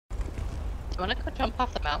wanna go jump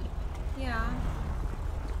off the mountain? Yeah,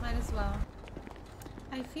 might as well.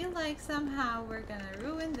 I feel like somehow we're gonna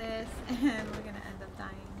ruin this and we're gonna end up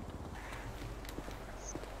dying.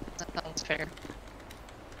 That sounds fair.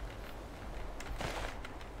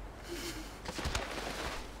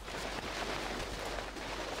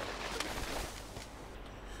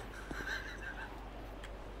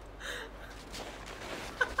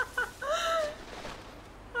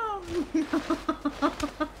 Oh no.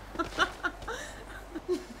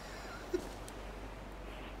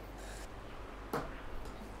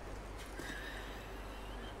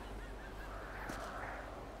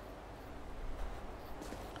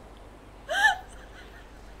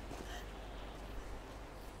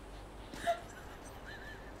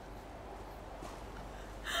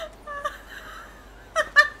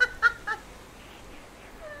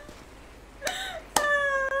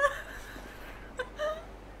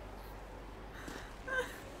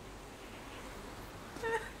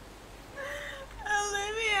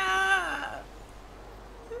 Olivia!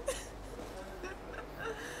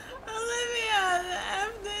 Olivia, the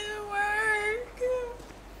F didn't work!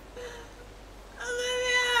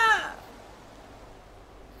 Olivia!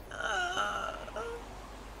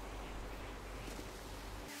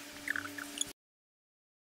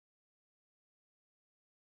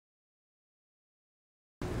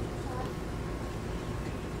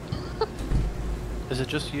 Is it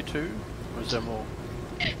just you two? Or is there more?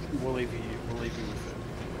 We'll leave you with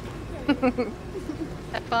it.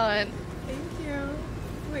 Have fun. Thank you.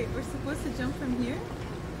 Wait, we're supposed to jump from here?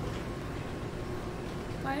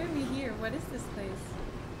 Why are we here? What is this place?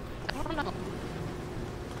 I don't know.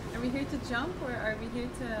 Are we here to jump or are we here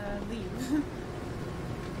to leave?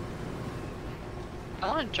 I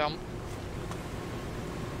wanna jump.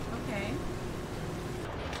 Okay.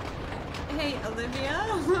 Hey, Olivia.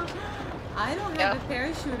 I don't have a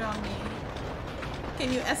parachute on me.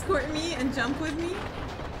 Can you escort me and jump with me?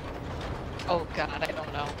 Oh god, I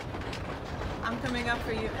don't know. I'm coming up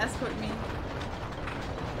for you. Escort me.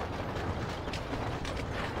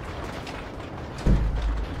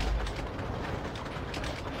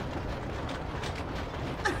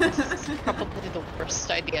 This is probably the worst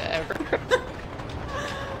idea ever.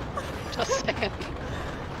 Just saying.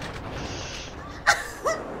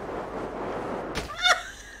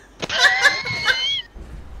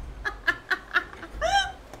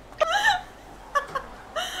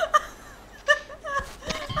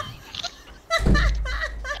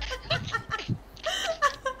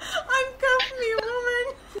 Uncuff me, woman!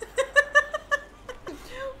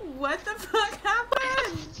 What the fuck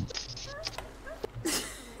happened?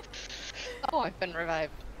 Oh, I've been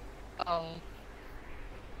revived.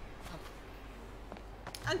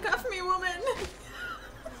 Uncuff me, woman!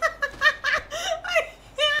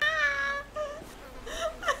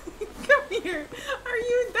 Come here. Are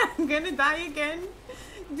you gonna die again?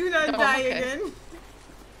 Do not No, die okay. again.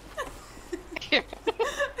 Here.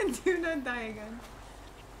 Do not die again.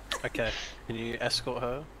 Okay, can you escort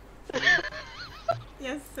her,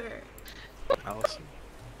 Yes, sir. Allison?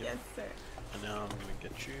 Yes, sir. And now I'm gonna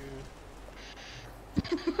get you.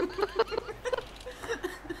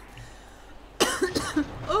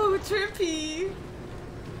 Oh, trippy.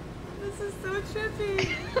 This is so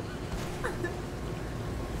trippy.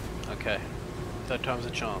 Okay, third time's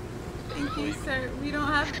a charm. Thank you, sir. We don't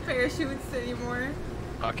have parachutes anymore.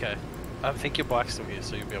 Okay, I think your bike's still here,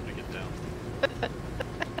 so you'll be able to get down.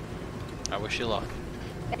 I wish you luck.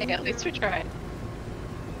 Hey, at least we tried.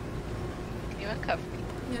 Can you uncuff me?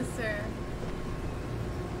 Yes, sir.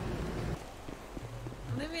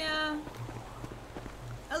 Olivia!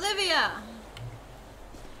 Olivia!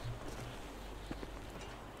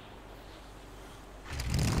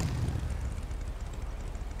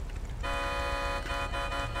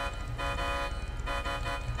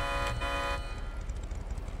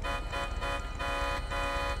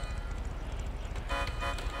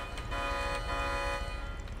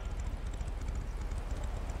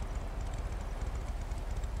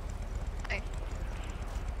 Hey.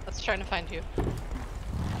 Let's try to find you.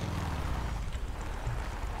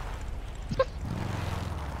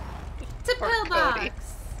 It's a Poor pillbox!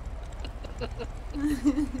 Cody.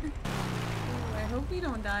 Ooh, I hope we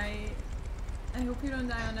don't die. I hope we don't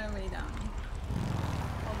die on our way down.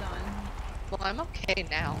 Hold on. Well, I'm okay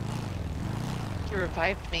now. You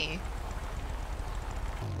revived me.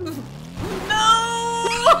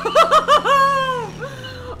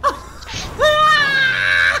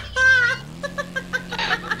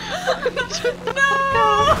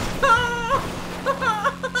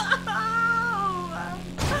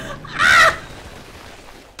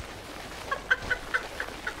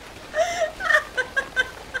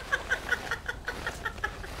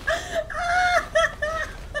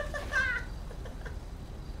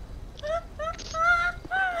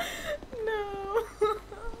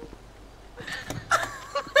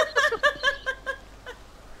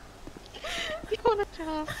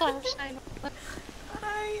 shine.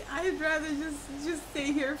 I'd rather just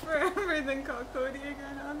stay here forever than call Cody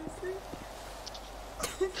again, honestly.